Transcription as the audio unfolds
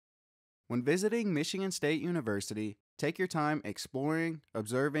When visiting Michigan State University, take your time exploring,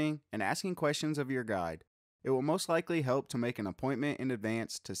 observing, and asking questions of your guide. It will most likely help to make an appointment in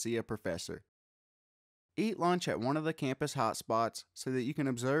advance to see a professor. Eat lunch at one of the campus hotspots so that you can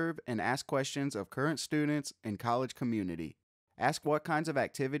observe and ask questions of current students and college community. Ask what kinds of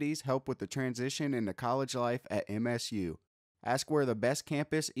activities help with the transition into college life at MSU. Ask where the best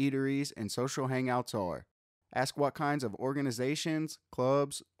campus eateries and social hangouts are. Ask what kinds of organizations,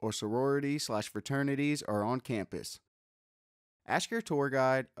 clubs, or sororities/fraternities are on campus. Ask your tour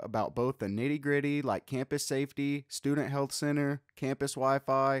guide about both the nitty-gritty like campus safety, student health center, campus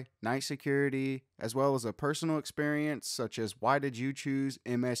Wi-Fi, night security, as well as a personal experience such as why did you choose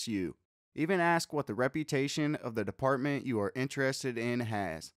MSU. Even ask what the reputation of the department you are interested in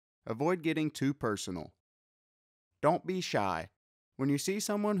has. Avoid getting too personal. Don't be shy. When you see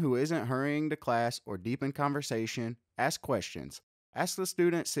someone who isn't hurrying to class or deep in conversation, ask questions. Ask the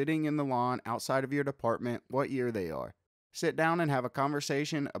student sitting in the lawn outside of your department what year they are. Sit down and have a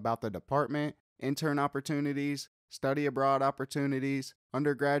conversation about the department, intern opportunities, study abroad opportunities,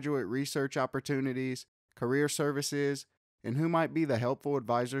 undergraduate research opportunities, career services, and who might be the helpful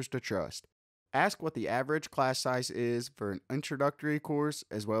advisors to trust. Ask what the average class size is for an introductory course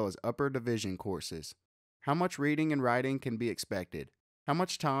as well as upper division courses. How much reading and writing can be expected? How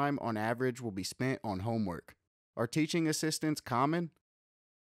much time on average will be spent on homework? Are teaching assistants common?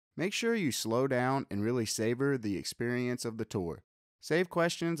 Make sure you slow down and really savor the experience of the tour. Save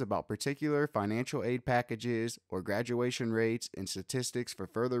questions about particular financial aid packages or graduation rates and statistics for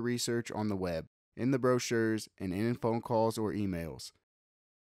further research on the web, in the brochures, and in phone calls or emails.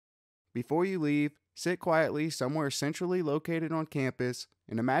 Before you leave, sit quietly somewhere centrally located on campus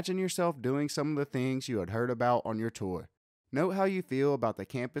and imagine yourself doing some of the things you had heard about on your tour. Note how you feel about the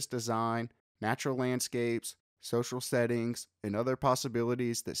campus design, natural landscapes, social settings, and other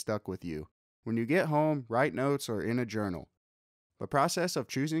possibilities that stuck with you. When you get home, write notes or in a journal. The process of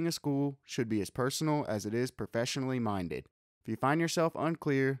choosing a school should be as personal as it is professionally minded. If you find yourself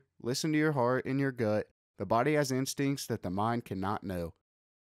unclear, listen to your heart and your gut. The body has instincts that the mind cannot know.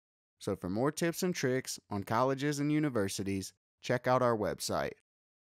 So for more tips and tricks on colleges and universities, check out our website.